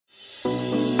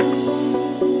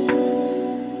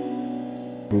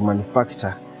We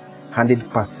manufacture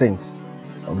 100%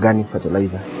 organic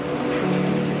fertilizer.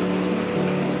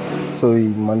 So we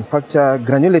manufacture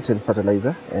granulated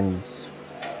fertilizer and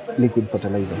liquid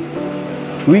fertilizer.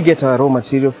 We get our raw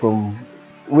material from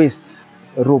wastes,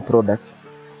 raw products,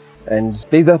 and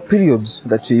there's a period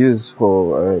that we use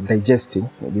for digesting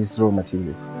these raw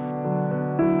materials.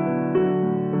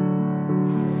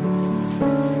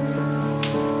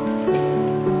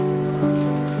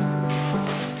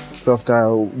 So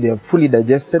after they are fully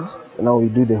digested, now we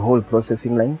do the whole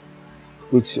processing line,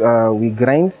 which we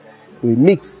grind, we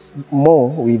mix more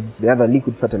with the other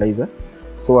liquid fertilizer.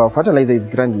 So our fertilizer is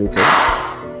granulated,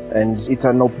 and it's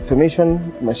an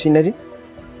automation machinery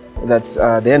that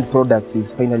the end product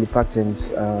is finally packed and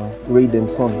weighed and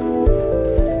so on.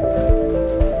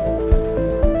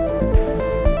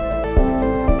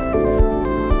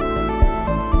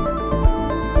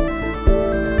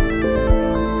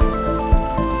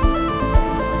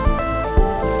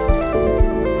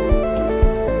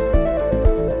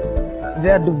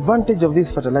 The advantage of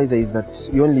this fertilizer is that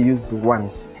you only use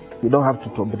once. You don't have to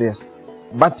top dress.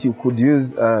 But you could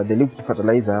use the liquid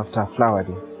fertilizer after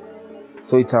flowering.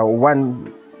 So it's a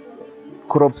one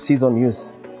crop season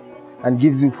use and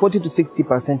gives you 40 to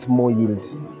 60% more yield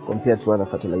compared to other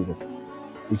fertilizers,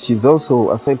 which is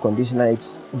also a soil conditioner.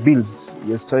 It builds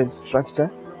your soil structure,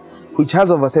 which has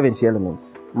over 70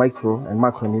 elements, micro and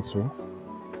macronutrients,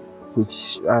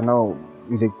 which are now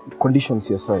with the conditions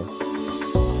your soil.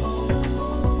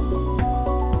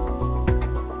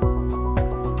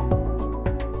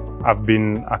 I've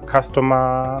been a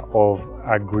customer of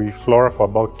AgriFlora for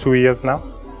about 2 years now,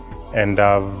 and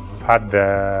I've had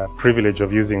the privilege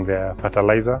of using the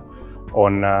fertilizer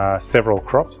on several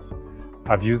crops.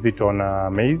 I've used it on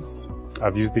maize,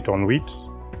 I've used it on wheat,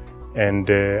 and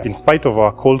in spite of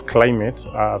our cold climate,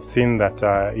 I've seen that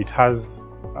it has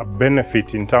a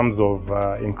benefit in terms of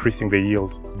increasing the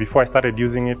yield. Before I started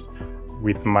using it,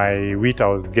 with my wheat I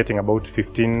was getting about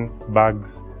 15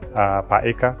 bags per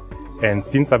acre. And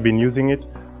since I've been using it,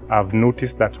 I've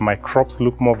noticed that my crops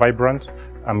look more vibrant,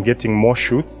 I'm getting more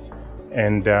shoots,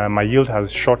 and my yield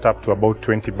has shot up to about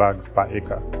 20 bags per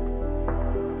acre.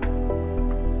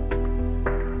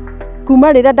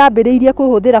 Kuma rĩrĩa ndambĩrĩirie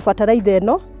kũhũthĩra fertilizer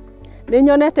ĩno, nĩ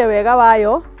nyonete wega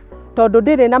wayo tondũ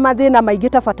ndĩrĩ na mathĩna maingĩ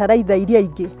ta fertilizer iria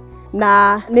ingĩ.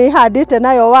 Na nĩ handĩte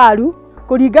nayo waru,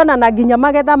 kũringana na nginya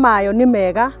magetha mayo nĩ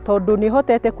mega tondũ nĩ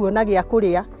hotete kuona gĩa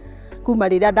kũrĩa. Kuma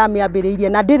rĩrĩa ndamĩambĩrĩirie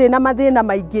na ndĩrĩ na mathĩna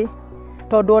maingĩ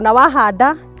tondũ ona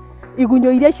wahanda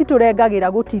igunyũ iria citũrengagĩra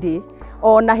gũtirĩ,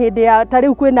 ona hĩndĩ ya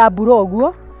tarĩu kwĩna mbura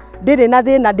ũguo ndĩrĩ na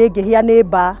thĩna ndĩngĩhĩa nĩ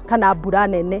mbaa kana mbura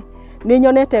nene. Nĩ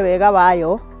nyonete wega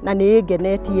wayo na nĩ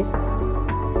ĩngenetie.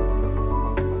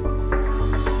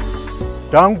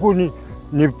 Tangu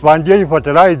nipandie hii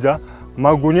fertilizer,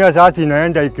 magunia sasa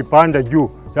inaenda ikipanda juu.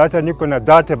 Sasa niko na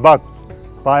 30 bags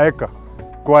per acre.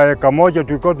 Kwa eka moja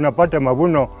tulikuwa tunapata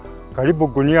mavuno karibu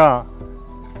gunia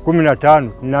 15,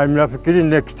 na ninafikiri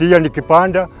next year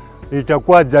nikipanda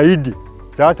itakuwa zaidi.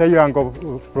 Sasa hiyo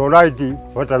AgriFlora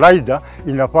fertilizer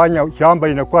inafanya shamba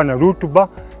inakuwa na rutuba,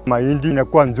 mahindi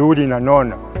inakuwa nzuri na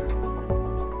nona.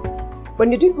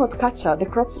 When you're doing horticulture, the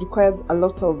crops requires a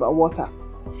lot of water.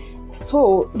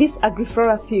 So this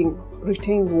AgriFlora thing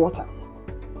retains water,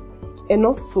 and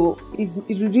also is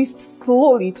released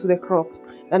slowly to the crop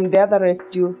than the other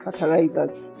residue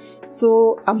fertilizers.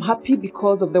 So I'm happy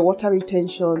because of the water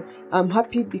retention. I'm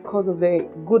happy because of the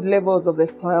good levels of the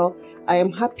soil. I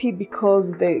am happy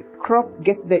because the crop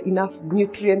gets the enough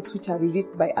nutrients which are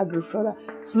released by AgriFlora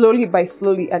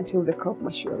slowly until the crop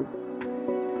matures.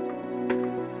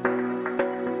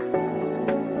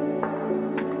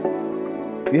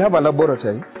 We have a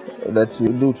laboratory that we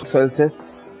do soil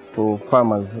tests for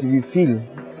farmers. If you feel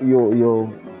your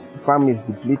farm is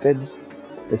depleted,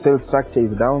 the soil structure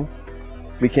is down,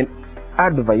 we can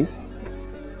advise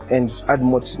and add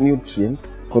more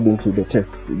nutrients according to the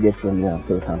tests we get from your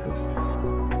soil samples.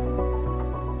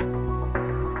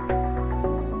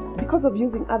 Because of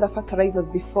using other fertilizers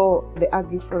before the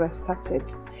AgriFlora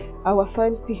started, our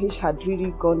soil pH had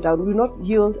really gone down. We not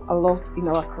yield a lot in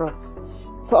our crops.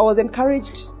 So I was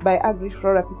encouraged by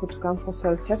AgriFlora people to come for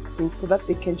soil testing so that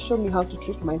they can show me how to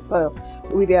treat my soil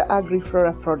with their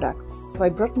AgriFlora products. So I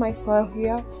brought my soil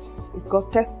here, it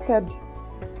got tested,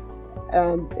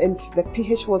 and the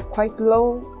pH was quite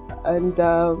low, and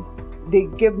they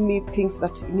gave me things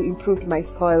that improved my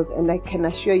soils, and I can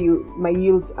assure you my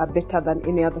yields are better than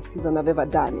any other season I've ever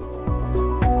done it.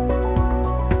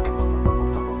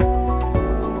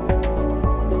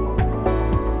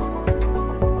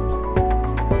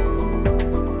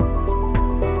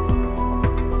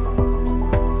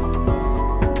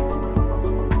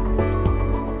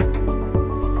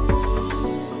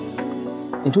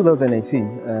 In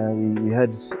 2019, we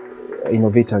had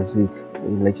Innovators Week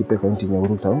in Laikipia County,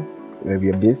 Nyahururu town, where we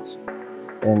are based.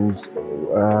 And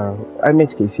I met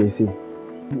KCIC.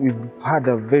 We've had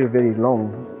a very, very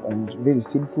long and very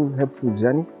skillful, helpful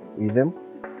journey with them.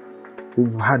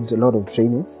 We've had a lot of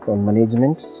trainings on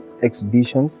management,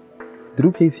 exhibitions.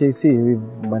 Through KCIC,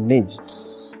 we've managed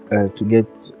to get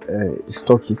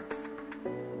stockists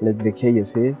like the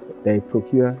KFA, they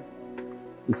procure.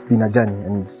 It's been a journey,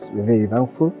 and we're very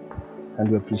thankful, and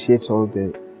we appreciate all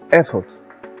the efforts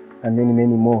and many,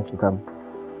 many more to come.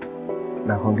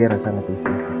 Na hongera sana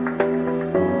KCIC.